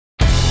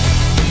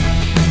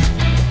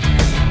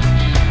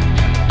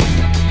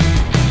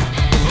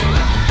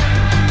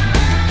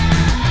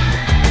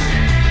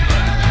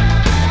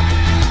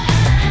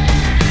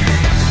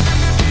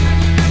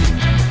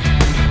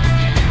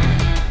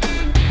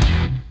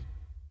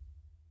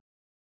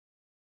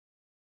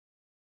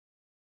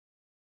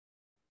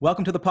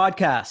Welcome to the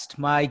podcast.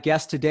 My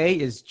guest today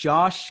is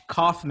Josh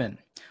Kaufman,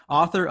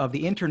 author of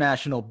the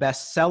international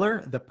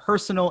bestseller, The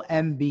Personal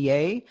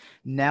MBA,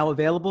 now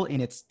available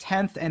in its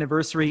 10th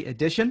anniversary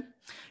edition.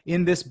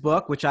 In this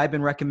book, which I've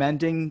been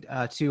recommending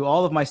to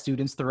all of my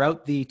students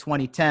throughout the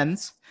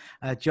 2010s,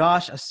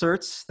 Josh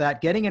asserts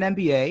that getting an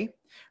MBA,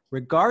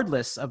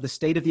 regardless of the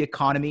state of the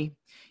economy,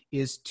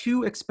 is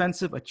too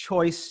expensive a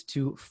choice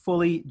to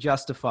fully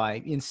justify.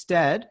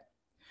 Instead,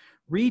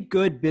 read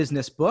good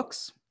business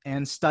books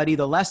and study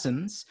the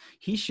lessons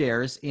he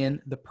shares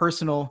in The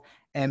Personal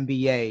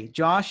MBA.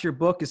 Josh, your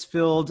book is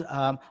filled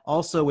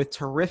also with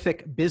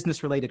terrific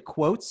business-related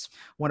quotes.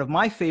 One of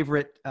my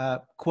favorite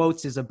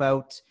quotes is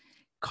about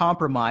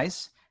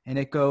compromise, and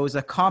it goes,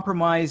 "A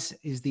compromise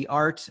is the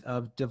art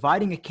of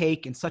dividing a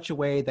cake in such a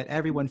way that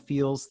everyone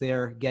feels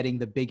they're getting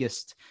the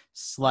biggest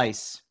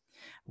slice."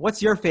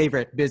 What's your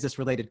favorite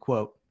business-related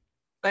quote?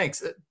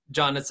 Thanks,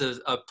 John. It's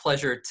a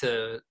pleasure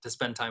to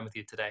spend time with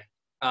you today.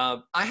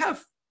 I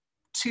have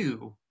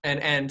two,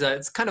 and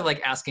it's kind of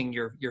like asking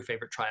your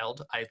favorite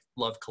child. I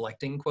love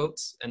collecting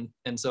quotes,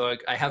 and so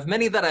I have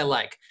many that I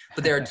like,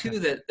 but there are two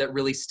that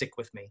really stick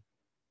with me.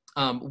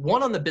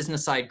 One on the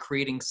business side,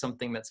 creating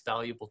something that's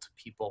valuable to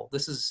people.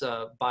 This is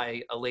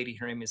by a lady.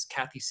 Her name is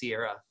Kathy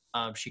Sierra.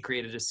 She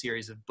created a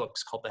series of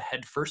books called the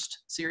Head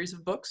First series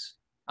of books,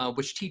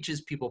 which teaches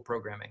people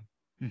programming.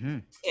 Mm-hmm.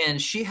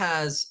 And she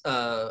has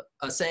a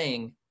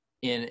saying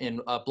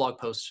in a blog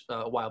post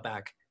a while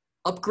back: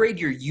 upgrade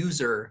your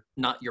user,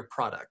 not your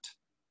product.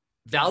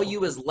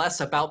 Value is less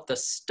about the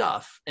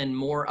stuff and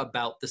more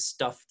about the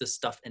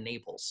stuff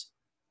enables.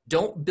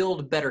 Don't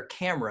build better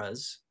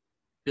cameras,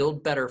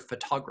 build better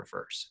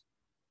photographers.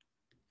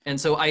 And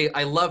so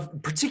I love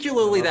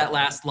particularly that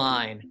last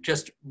line,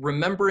 just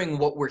remembering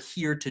what we're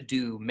here to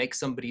do, make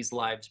somebody's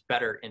lives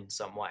better in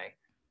some way.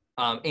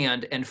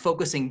 And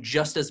focusing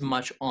just as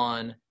much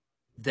on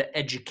the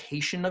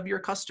education of your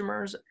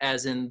customers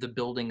as in the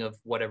building of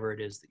whatever it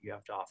is that you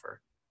have to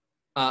offer.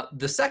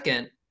 The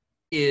second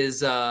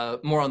is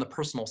more on the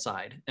personal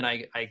side, and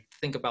I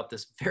think about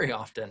this very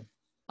often.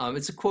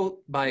 It's a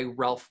quote by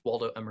Ralph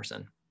Waldo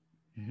Emerson,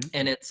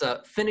 and it's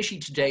finish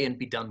each day and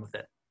be done with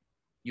it.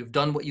 You've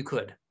done what you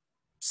could.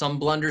 Some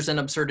blunders and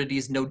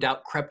absurdities no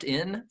doubt crept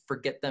in.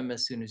 Forget them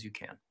as soon as you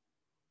can.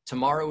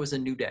 Tomorrow is a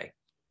new day.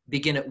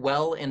 Begin it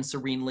well and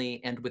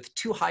serenely, and with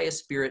too high a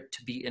spirit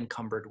to be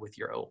encumbered with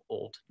your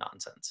old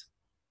nonsense.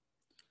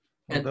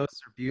 Well, and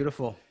those are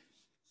beautiful.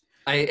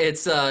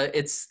 It's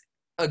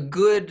a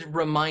good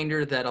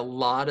reminder that a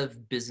lot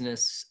of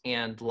business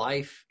and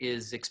life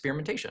is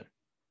experimentation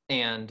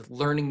and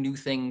learning new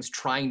things,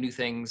 trying new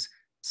things.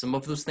 Some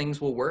of those things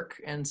will work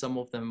and some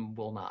of them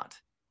will not.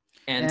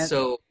 And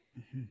so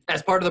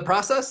as part of the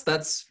process,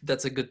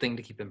 that's a good thing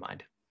to keep in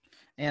mind.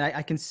 And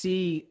I can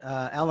see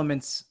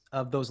elements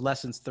of those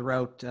lessons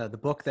throughout the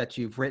book that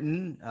you've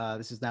written.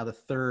 This is now the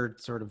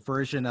third sort of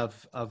version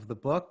of the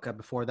book.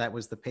 Before that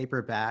was the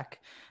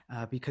paperback,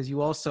 because you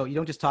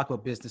don't just talk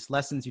about business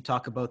lessons, you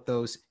talk about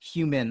those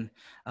human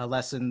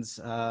lessons,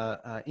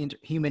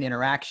 human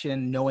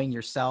interaction, knowing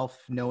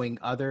yourself, knowing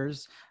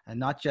others, and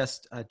not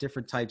just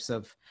different types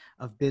of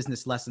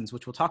business lessons,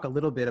 which we'll talk a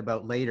little bit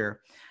about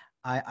later.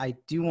 I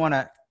do want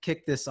to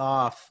kick this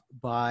off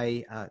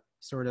by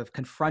sort of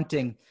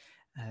confronting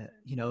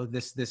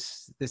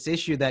this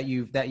issue that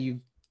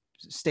you've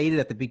stated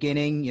at the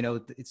beginning.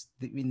 It's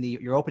in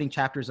your opening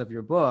chapters of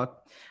your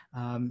book.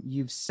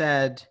 You've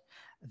said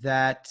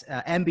that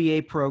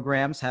MBA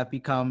programs have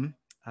become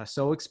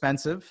so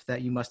expensive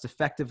that you must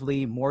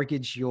effectively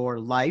mortgage your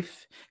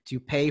life to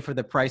pay for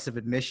the price of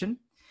admission.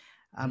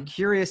 I'm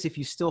curious if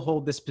you still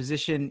hold this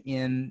position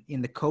in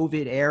the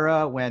COVID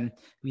era, when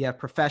we have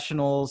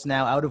professionals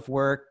now out of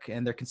work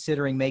and they're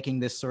considering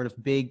making this sort of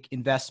big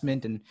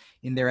investment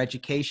in their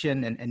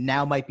education, and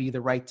now might be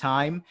the right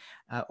time,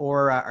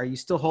 or are you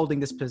still holding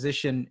this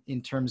position in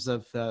terms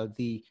of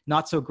the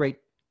not so great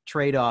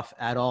trade-off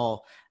at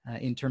all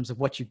in terms of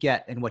what you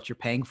get and what you're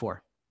paying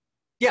for?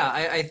 Yeah,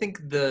 I think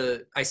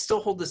I still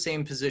hold the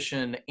same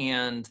position,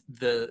 and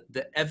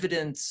the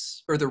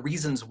evidence or the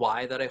reasons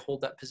why that I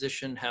hold that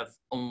position have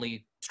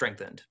only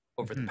strengthened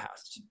over the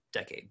past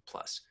decade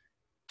plus.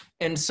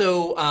 And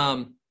so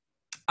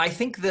I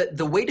think that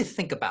the way to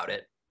think about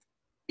it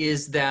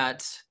is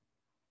that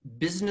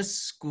business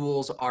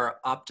schools are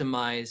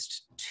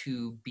optimized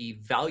to be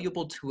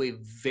valuable to a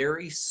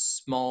very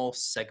small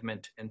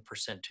segment and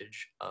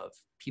percentage of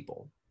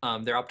people.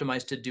 They're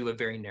optimized to do a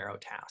very narrow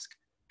task.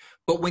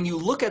 But when you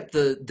look at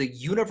the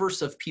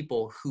universe of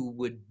people who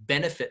would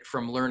benefit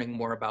from learning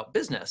more about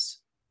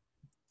business,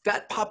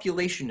 that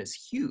population is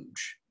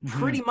huge.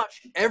 Pretty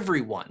much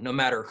everyone, no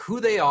matter who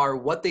they are,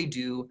 what they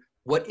do,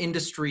 what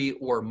industry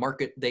or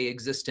market they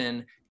exist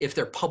in, if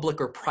they're public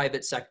or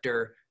private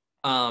sector,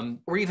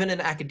 or even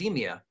in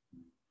academia,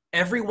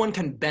 everyone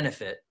can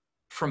benefit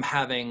from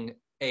having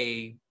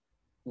a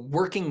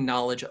working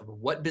knowledge of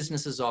what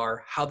businesses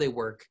are, how they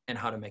work, and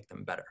how to make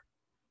them better.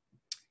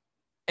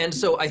 And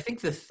so I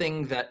think the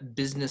thing that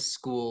business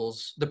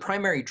schools, the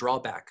primary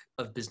drawback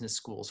of business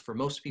schools for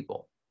most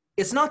people,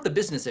 it's not the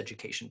business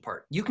education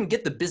part. You can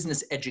get the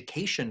business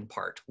education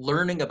part,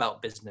 learning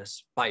about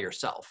business by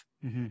yourself.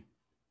 Mm-hmm.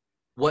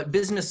 What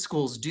business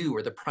schools do,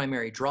 or the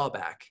primary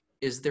drawback,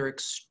 is they're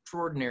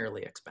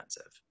extraordinarily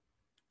expensive.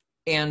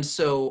 And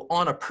so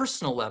on a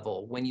personal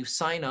level, when you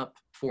sign up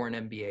for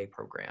an MBA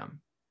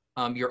program,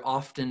 you're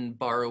often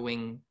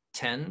borrowing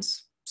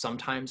tens,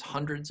 sometimes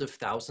hundreds of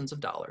thousands of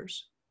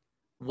dollars.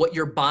 What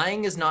you're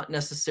buying is not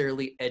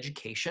necessarily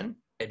education.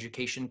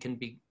 Education can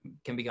be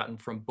gotten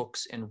from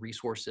books and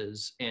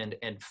resources and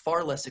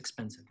far less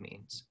expensive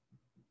means.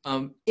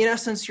 In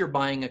essence, you're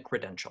buying a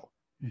credential.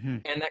 Mm-hmm.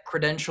 And that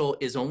credential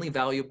is only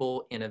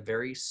valuable in a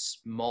very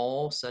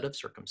small set of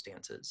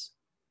circumstances.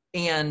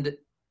 And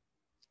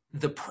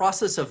the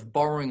process of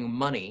borrowing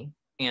money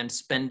and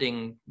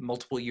spending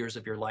multiple years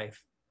of your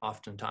life,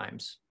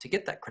 oftentimes, to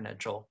get that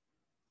credential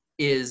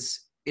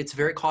it's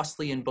very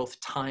costly in both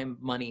time,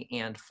 money,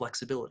 and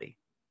flexibility.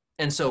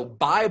 And so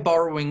by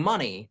borrowing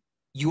money,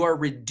 you are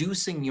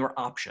reducing your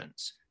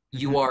options.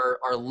 You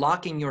Mm-hmm. are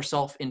locking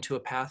yourself into a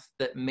path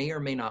that may or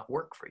may not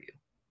work for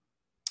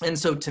you. And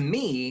so to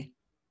me,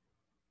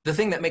 the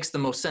thing that makes the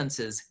most sense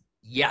is,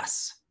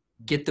 yes,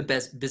 get the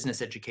best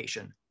business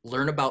education,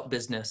 learn about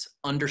business,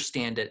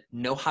 understand it,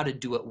 know how to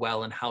do it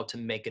well, and how to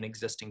make an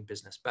existing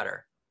business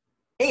better.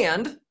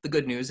 And the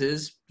good news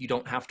is you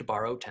don't have to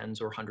borrow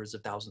tens or hundreds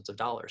of thousands of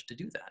dollars to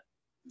do that.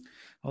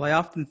 Well, I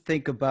often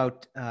think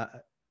about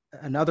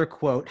another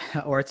quote,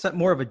 or it's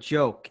more of a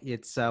joke.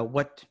 It's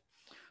what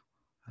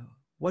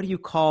do you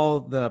call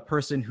the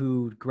person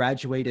who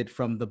graduated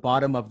from the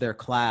bottom of their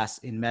class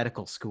in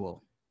medical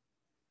school?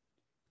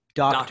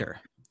 Doctor. Doctor.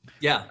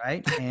 Yeah.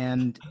 Right.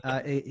 And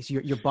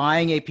you're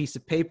buying a piece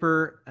of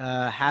paper.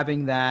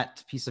 Having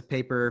that piece of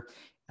paper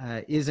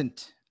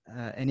isn't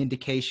an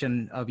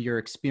indication of your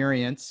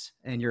experience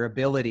and your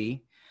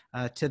ability.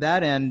 To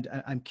that end,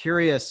 I'm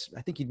curious,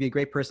 I think you'd be a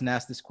great person to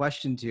ask this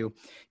question to.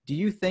 Do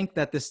you think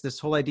that this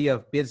whole idea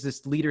of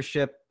business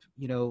leadership,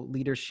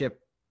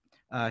 leadership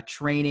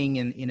training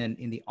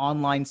in the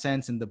online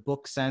sense, in the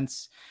book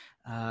sense,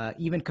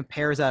 even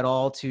compares at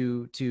all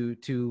to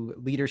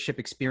leadership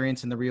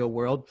experience in the real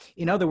world?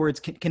 In other words,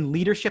 can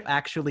leadership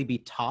actually be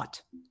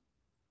taught?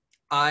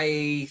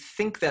 I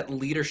think that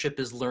leadership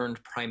is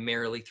learned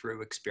primarily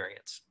through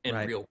experience in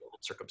Right. real world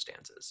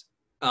circumstances.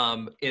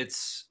 I've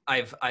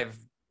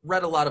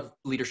read a lot of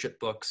leadership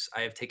books.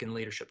 I have taken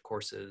leadership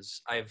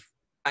courses. I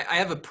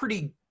have a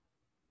pretty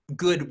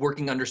good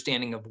working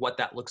understanding of what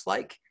that looks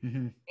like.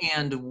 Mm-hmm.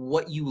 And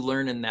what you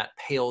learn in that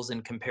pales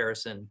in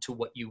comparison to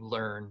what you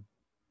learn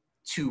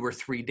 2 or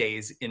 3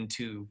 days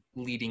into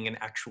leading an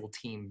actual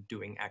team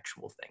doing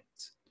actual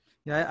things.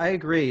 Yeah, I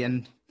agree.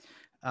 And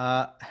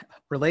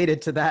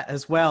related to that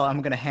as well,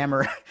 I'm going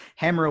to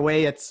hammer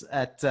away at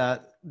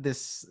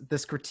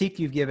this critique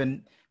you've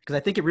given, because I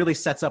think it really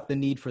sets up the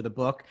need for the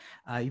book.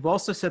 You've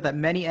also said that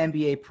many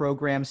MBA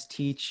programs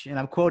teach, and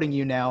I'm quoting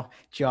you now,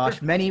 Josh,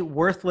 Sure. many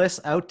worthless,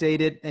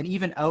 outdated, and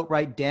even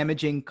outright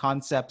damaging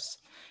concepts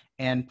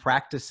and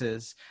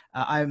practices.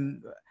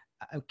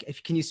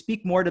 Can you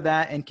speak more to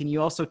that? And can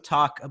you also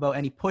talk about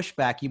any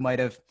pushback you might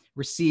have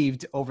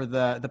received over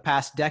the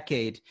past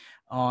decade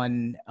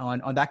on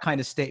that kind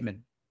of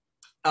statement?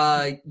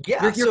 Yeah.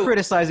 You're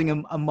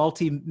criticizing a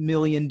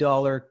multi-million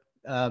dollar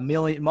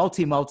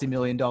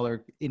multi-million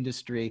dollar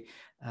industry,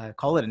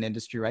 call it an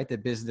industry, right?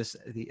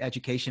 The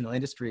educational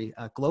industry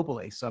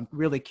globally. So I'm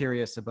really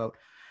curious about,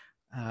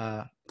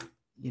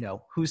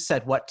 who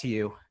said what to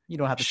you. You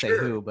don't have to say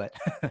Sure. who, but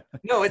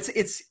No,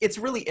 it's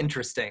really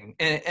interesting,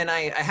 and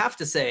I have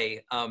to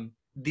say,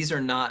 this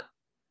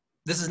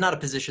is not a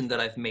position that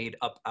I've made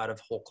up out of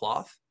whole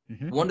cloth.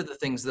 mm-hmm. One of the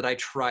things that I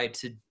try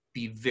to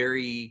be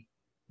very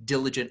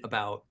diligent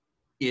about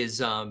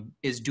is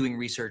doing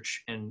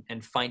research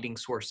and finding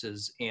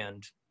sources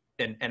and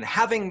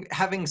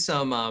having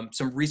some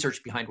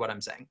research behind what I'm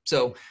saying.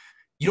 So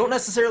you don't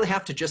necessarily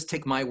have to just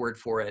take my word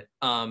for it.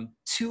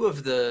 Two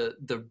of the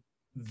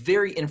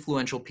very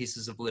influential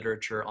pieces of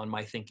literature on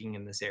my thinking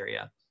in this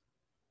area.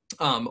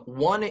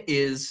 One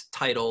is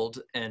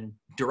titled, and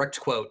direct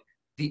quote,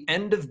 "The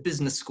End of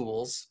Business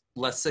Schools,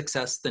 Less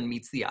Success Than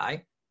Meets the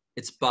Eye."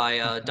 It's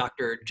by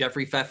Dr.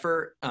 Jeffrey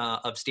Pfeffer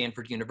of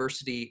Stanford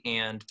University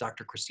and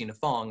Dr. Christina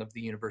Fong of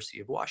the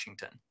University of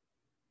Washington.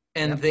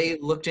 And Yep. they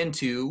looked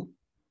into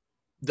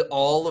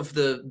all of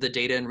the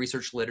data and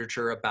research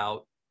literature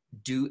about,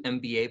 do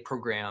MBA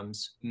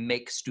programs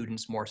make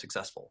students more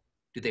successful?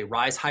 Do they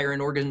rise higher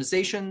in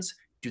organizations?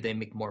 Do they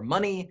make more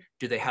money?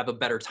 Do they have a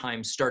better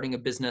time starting a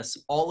business?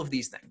 All of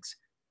these things.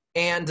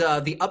 And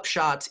the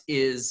upshot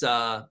is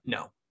no,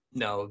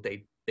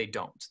 they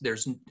don't.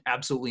 There's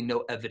absolutely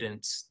no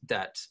evidence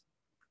that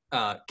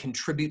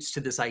contributes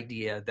to this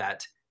idea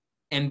that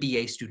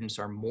MBA students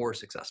are more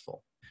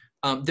successful.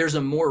 There's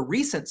a more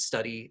recent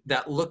study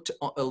that looked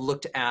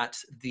at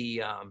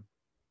the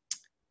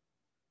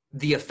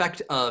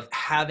effect of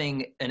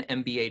having an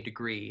MBA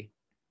degree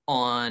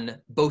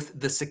on both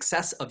the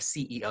success of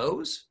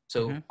CEOs.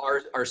 So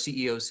Mm-hmm. are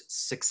CEOs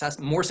success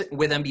more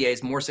with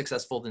MBAs more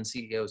successful than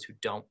CEOs who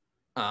don't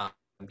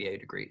MBA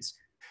degrees?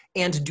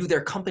 And do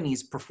their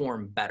companies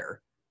perform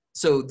better?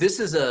 So this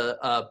is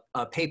a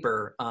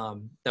paper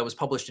that was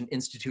published in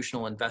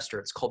Institutional Investor.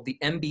 It's called The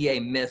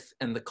MBA Myth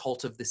and the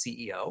Cult of the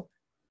CEO.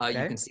 You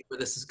can see where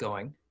this is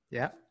going.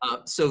 Yeah.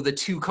 So the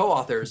two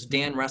co-authors,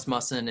 Dan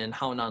Rasmussen and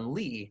Haonan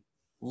Lee,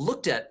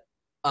 looked at,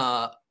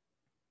 I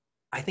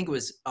think it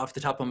was off the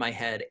top of my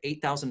head,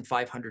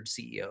 8,500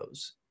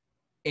 CEOs,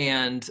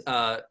 and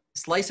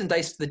slice and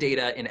diced the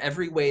data in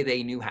every way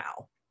they knew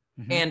how.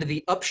 Mm-hmm. And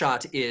the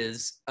upshot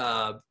is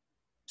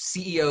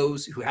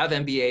CEOs who have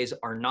MBAs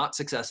are not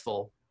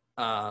successful,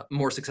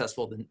 more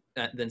successful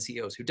than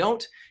CEOs who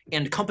don't.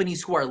 And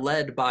companies who are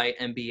led by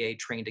MBA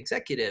trained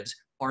executives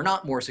are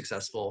not more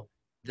successful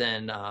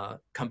than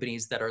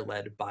companies that are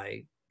led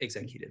by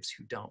executives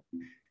who don't.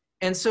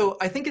 And so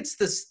I think it's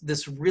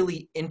this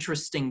really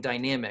interesting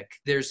dynamic.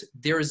 There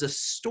is a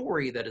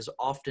story that is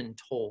often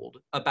told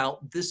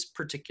about this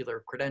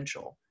particular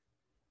credential.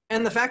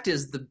 And the fact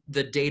is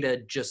the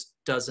data just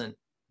doesn't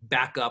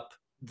back up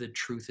the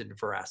truth and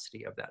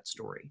veracity of that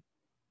story.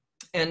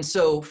 And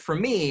so for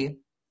me,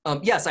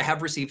 yes, I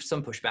have received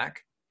some pushback.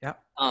 Yeah.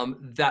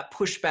 That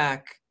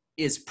pushback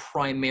is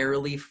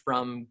primarily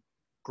from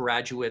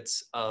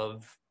graduates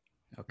of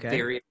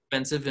very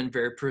expensive and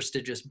very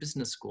prestigious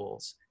business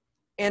schools.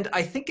 And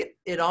I think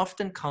it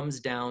often comes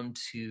down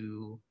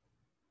to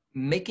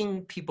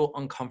making people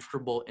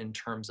uncomfortable in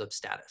terms of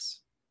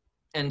status.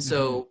 And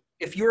so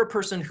if you're a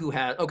person who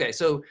has,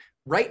 so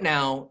right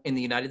now in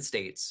the United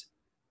States,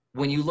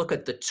 when you look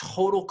at the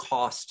total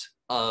cost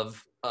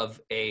of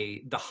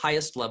the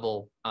highest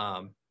level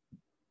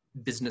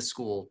business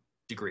school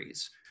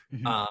degrees,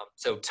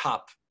 so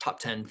top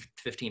 10,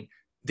 15,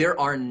 there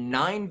are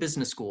 9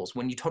 business schools.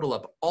 When you total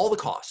up all the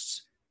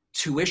costs,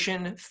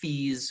 tuition,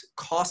 fees,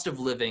 cost of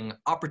living,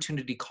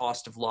 opportunity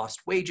cost of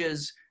lost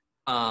wages,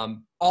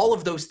 all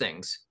of those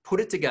things, put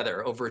it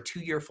together over a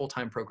 2-year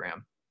full-time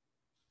program,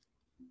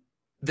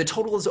 the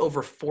total is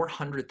over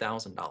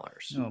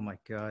 $400,000. Oh my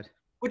God.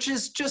 Which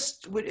is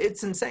just,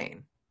 it's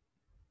insane.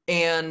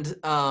 And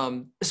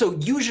so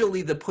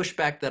usually the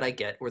pushback that I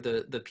get, or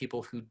the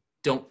people who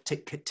don't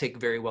take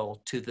very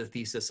well to the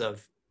thesis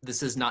of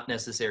this is not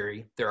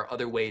necessary, there are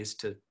other ways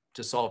to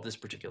solve this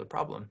particular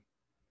problem,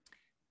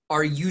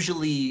 are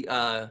usually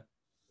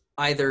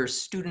either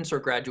students or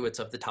graduates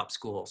of the top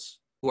schools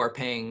who are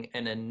paying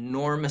an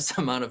enormous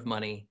amount of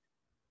money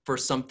for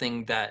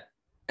something that,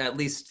 at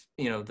least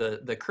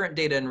the current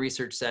data and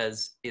research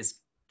says, is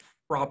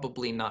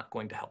probably not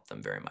going to help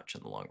them very much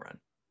in the long run.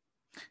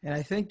 And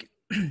I think,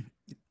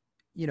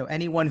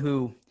 anyone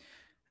who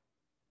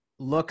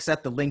looks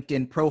at the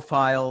LinkedIn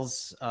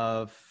profiles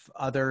of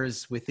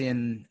others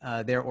within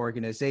their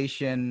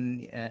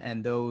organization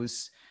and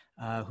those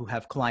who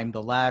have climbed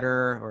the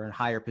ladder or in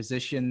higher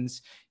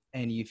positions,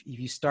 and if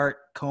you start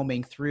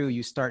combing through,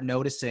 you start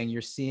noticing,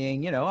 you're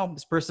seeing,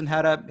 this person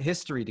had a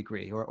history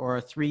degree or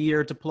a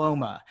 3-year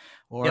diploma,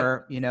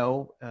 or,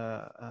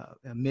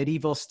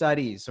 medieval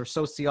studies or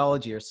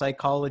sociology or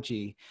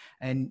psychology.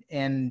 And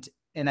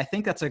I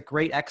think that's a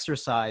great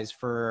exercise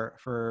for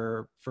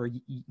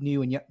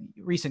new and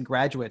recent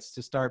graduates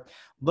to start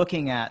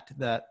looking at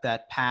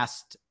that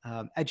past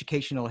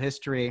educational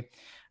history.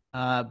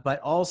 But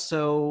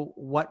also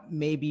what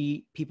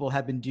maybe people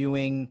have been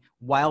doing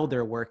while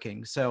they're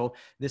working. So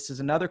this is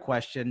another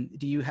question.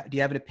 Do you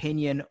have an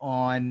opinion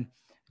on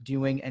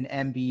doing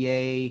an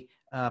MBA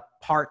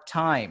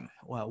part-time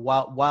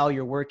while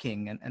you're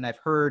working? And I've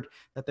heard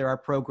that there are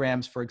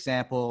programs, for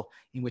example,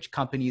 in which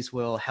companies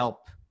will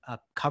help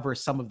cover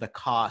some of the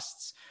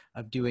costs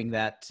of doing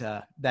that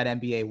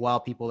MBA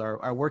while people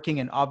are working.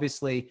 And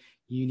obviously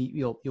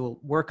you'll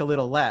work a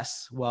little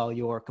less while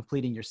you're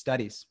completing your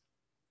studies.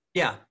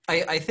 Yeah,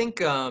 I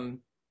think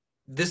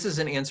this is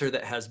an answer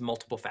that has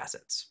multiple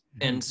facets.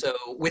 And so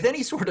with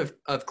any sort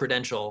of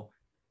credential,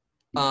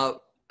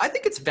 I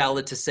think it's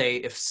valid to say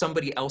if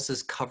somebody else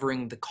is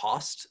covering the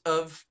cost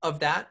of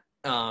that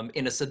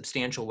in a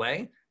substantial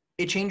way,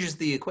 it changes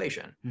the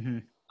equation.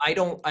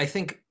 I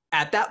think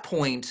at that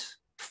point,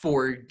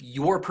 for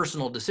your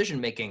personal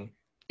decision-making,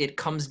 it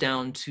comes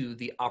down to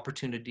the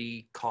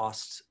opportunity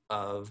cost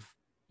of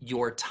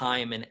your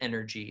time and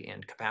energy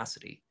and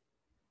capacity.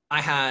 I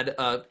had,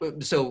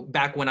 so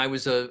back when I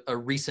was a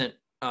recent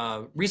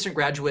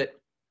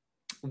graduate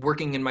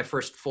working in my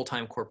first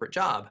full-time corporate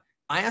job,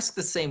 I asked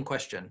the same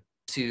question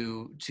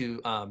to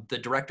the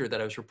director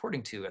that I was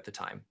reporting to at the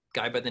time, a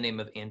guy by the name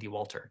of Andy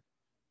Walter.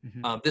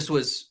 I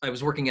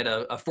was working at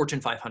a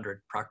Fortune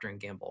 500 Procter &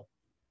 Gamble.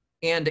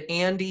 And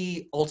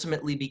Andy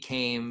ultimately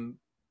became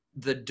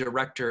the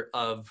director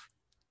of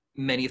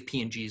many of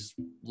P&G's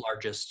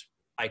largest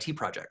IT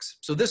projects.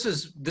 So this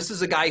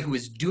is a guy who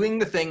is doing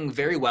the thing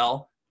very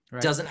well,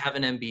 right. Doesn't have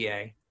an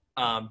MBA.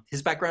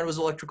 His background was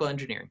electrical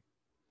engineering.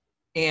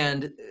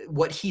 And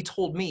what he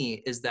told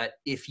me is that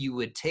if you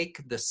would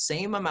take the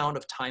same amount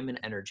of time and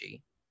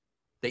energy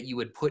that you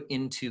would put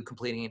into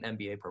completing an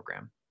MBA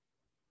program,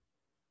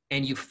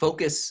 and you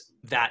focus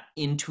that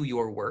into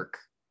your work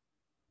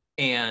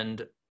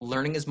and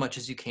learning as much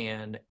as you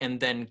can, and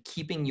then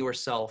keeping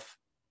yourself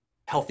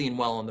healthy and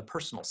well on the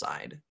personal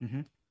side,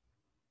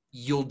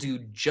 you'll do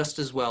just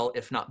as well,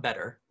 if not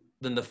better,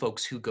 than the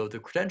folks who go the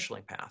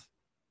credentialing path.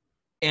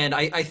 And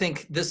I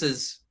think this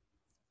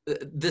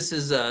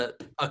is a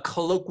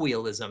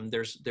colloquialism.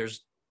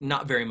 There's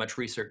not very much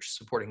research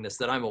supporting this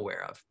that I'm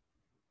aware of.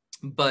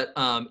 But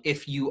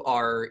if you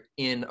are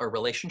in a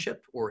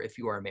relationship or if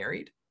you are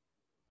married,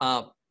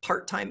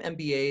 part-time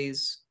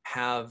MBAs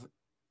have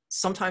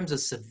sometimes a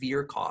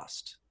severe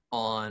cost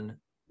on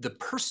the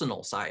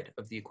personal side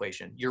of the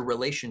equation, your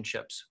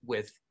relationships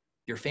with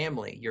your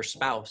family, your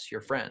spouse,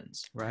 your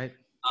friends. Right.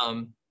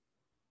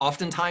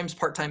 Oftentimes,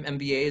 part-time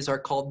MBAs are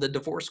called the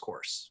divorce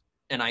course.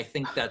 And I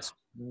think that's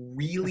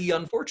really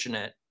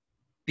unfortunate,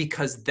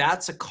 because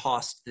that's a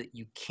cost that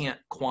you can't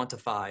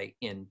quantify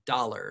in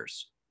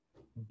dollars,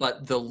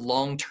 but the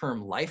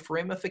long-term life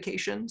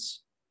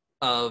ramifications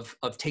of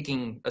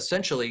taking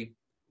essentially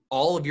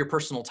all of your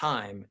personal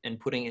time and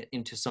putting it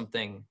into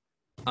something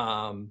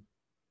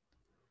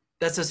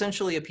that's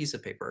essentially a piece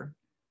of paper,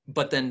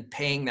 but then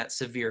paying that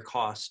severe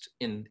cost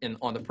in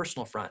on the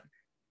personal front.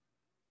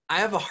 I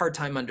have a hard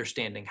time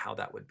understanding how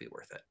that would be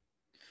worth it.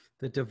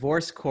 The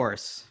divorce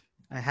course.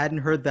 I hadn't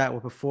heard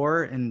that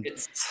before, and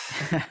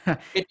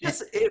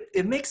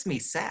it makes me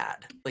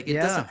sad. Like, it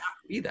doesn't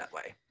have to be that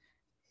way.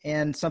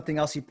 And something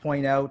else you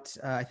point out,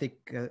 I think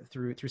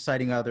through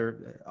citing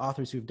other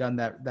authors who've done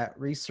that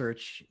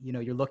research,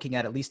 you're looking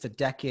at least a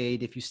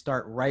decade if you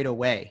start right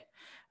away,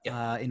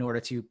 in order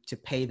to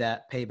pay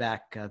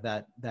back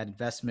that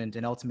investment.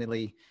 And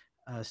ultimately,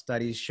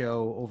 studies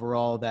show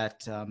overall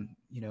that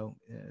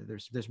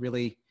there's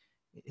really,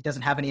 it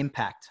doesn't have an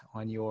impact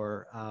on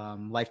your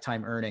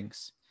lifetime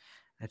earnings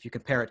if you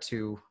compare it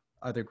to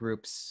other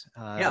groups,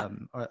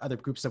 or other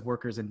groups of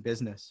workers in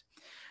business.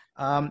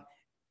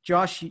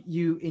 Josh,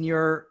 you in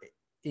your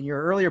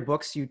earlier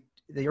books,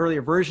 the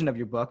earlier version of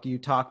your book, you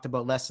talked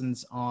about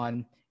lessons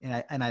on,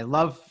 and I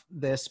love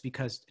this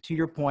because, to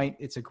your point,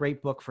 it's a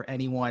great book for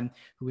anyone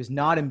who is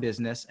not in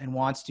business and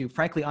wants to,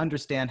 frankly,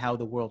 understand how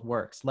the world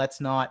works.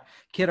 Let's not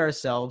kid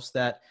ourselves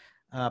that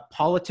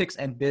politics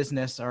and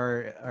business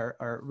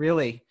are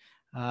really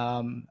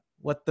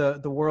what the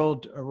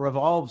world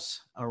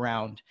revolves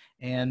around.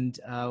 And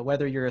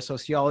whether you're a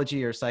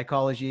sociology or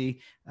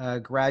psychology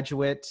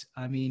graduate,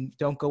 I mean,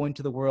 don't go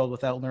into the world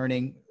without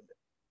learning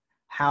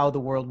how the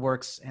world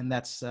works. And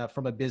that's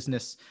from a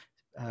business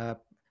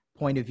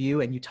point of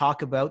view. And you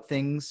talk about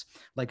things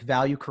like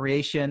value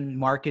creation,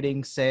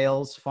 marketing,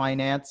 sales,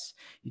 finance.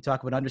 You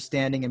talk about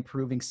understanding,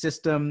 improving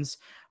systems,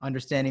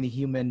 understanding the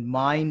human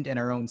mind and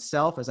our own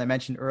self, as I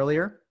mentioned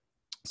earlier.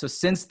 So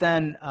since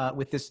then,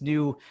 with this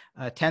new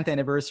 10th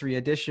anniversary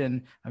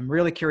edition, I'm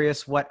really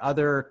curious what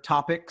other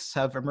topics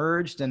have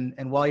emerged. And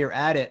while you're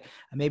at it,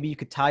 maybe you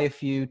could tie a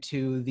few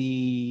to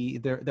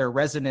their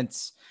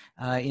resonance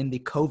in the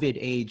COVID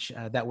age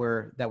that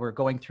we're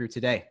going through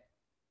today.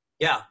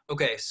 Yeah.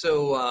 Okay.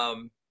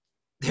 So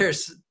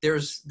there's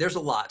a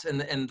lot,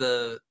 and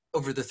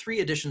over the 3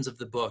 editions of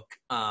the book,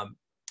 I've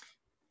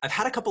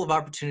had a couple of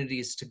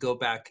opportunities to go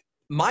back.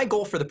 My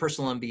goal for the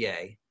Personal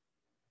MBA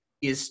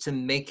is to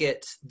make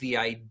it the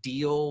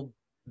ideal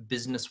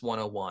business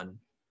 101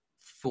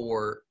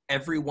 for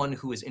everyone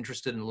who is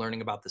interested in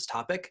learning about this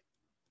topic,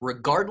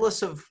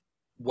 regardless of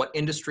what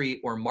industry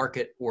or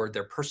market or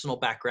their personal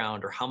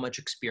background or how much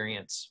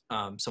experience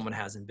someone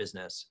has in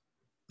business.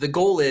 The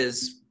goal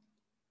is,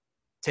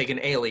 take an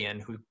alien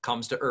who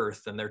comes to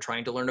Earth and they're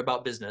trying to learn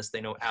about business.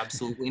 They know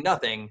absolutely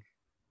nothing.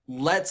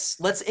 Let's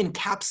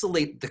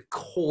encapsulate the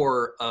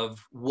core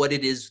of what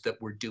it is that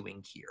we're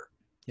doing here.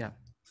 Yeah.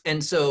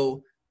 And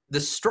so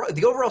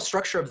the overall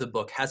structure of the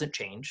book hasn't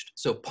changed.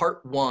 So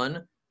part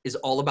 1 is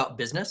all about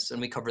business,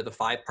 and we cover the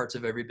 5 parts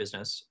of every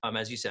business,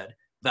 as you said: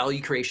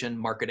 value creation,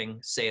 marketing,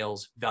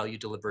 sales, value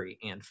delivery,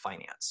 and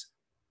finance.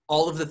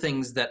 All of the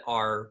things that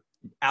are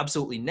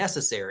absolutely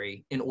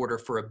necessary in order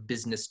for a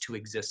business to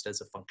exist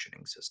as a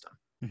functioning system.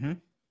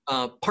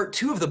 Part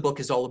 2 of the book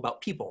is all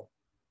about people,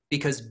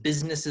 because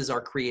businesses are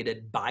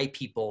created by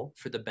people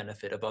for the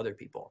benefit of other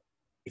people.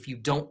 If you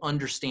don't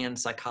understand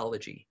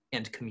psychology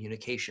and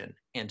communication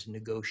and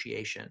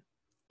negotiation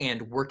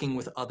and working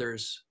with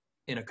others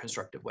in a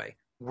constructive way,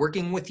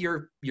 working with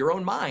your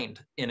own mind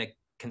in a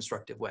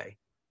constructive way,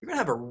 you're going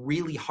to have a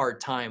really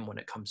hard time when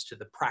it comes to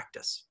the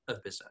practice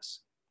of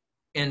business.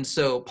 And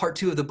so part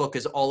 2 of the book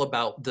is all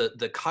about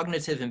the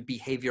cognitive and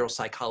behavioral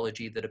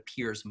psychology that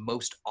appears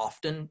most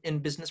often in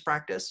business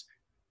practice,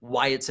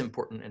 why it's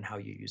important, and how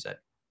you use it.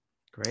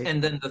 Great.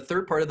 And then the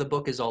 3rd part of the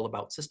book is all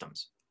about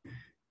systems.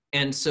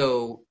 And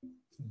so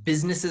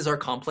businesses are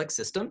complex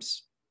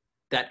systems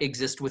that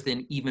exist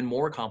within even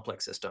more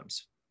complex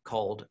systems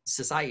called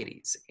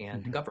societies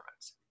and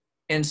governments.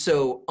 And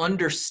so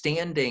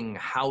understanding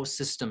how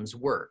systems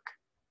work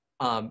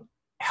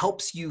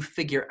helps you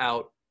figure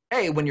out,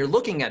 hey, when you're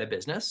looking at a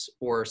business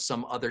or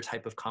some other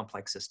type of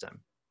complex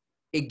system,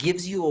 it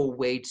gives you a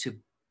way to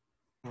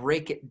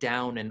break it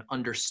down and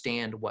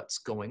understand what's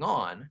going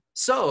on.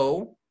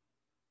 So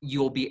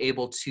you'll be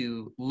able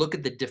to look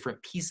at the different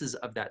pieces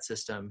of that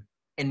system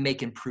and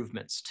make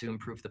improvements to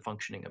improve the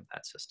functioning of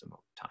that system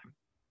over time.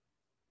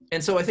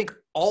 And so I think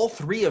all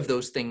three of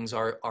those things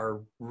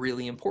are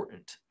really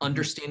important.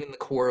 Understanding the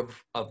core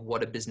of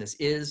what a business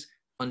is,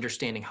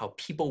 understanding how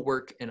people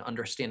work, and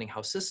understanding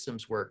how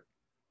systems work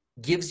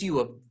gives you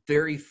a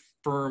very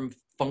firm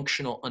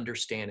functional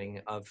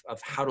understanding of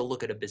how to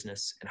look at a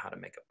business and how to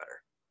make it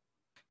better.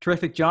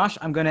 Terrific, Josh.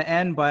 I'm going to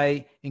end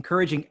by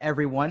encouraging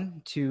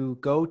everyone to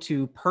go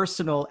to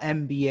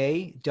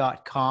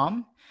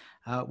personalmba.com,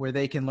 where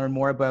they can learn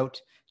more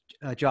about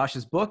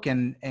Josh's book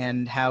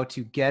and how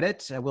to get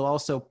it. We'll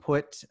also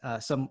put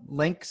some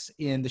links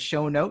in the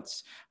show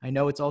notes. I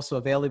know it's also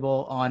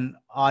available on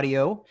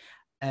audio.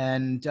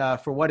 And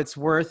for what it's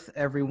worth,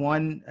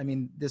 everyone, I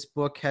mean, this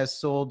book has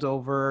sold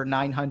over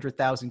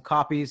 900,000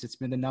 copies. It's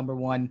been the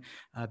 #1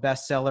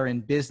 bestseller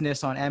in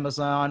business on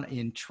Amazon,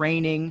 in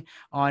training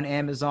on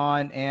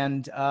Amazon,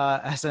 and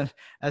as an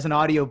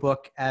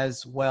audiobook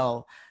as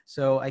well.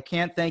 So I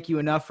can't thank you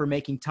enough for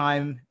making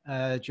time,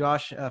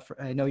 Josh.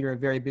 I know you're a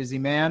very busy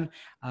man.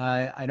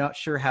 I'm not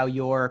sure how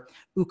your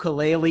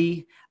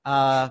ukulele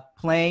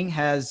playing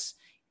has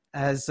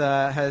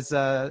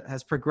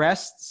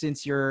progressed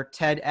since your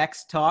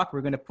TEDx talk.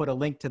 We're going to put a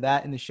link to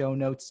that in the show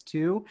notes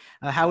too.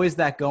 How is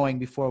that going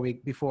before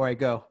I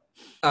go?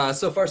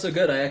 So far so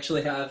good. I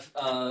actually have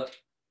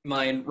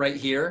mine right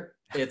here.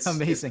 It's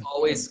amazing.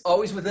 It's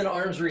always within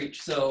arm's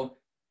reach. So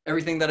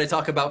everything that I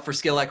talk about for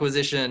skill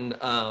acquisition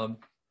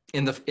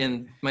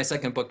in my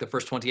second book, The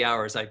First 20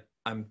 Hours,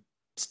 I'm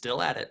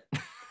still at it.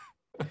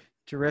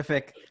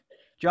 Terrific.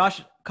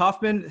 Josh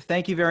Kaufman,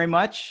 thank you very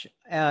much.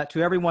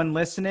 To everyone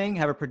listening,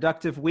 have a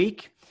productive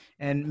week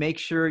and make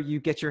sure you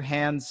get your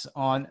hands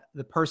on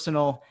the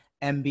Personal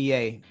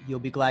MBA. You'll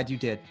be glad you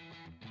did.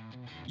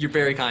 You're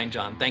very kind,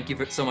 John. Thank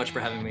you so much for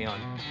having me on.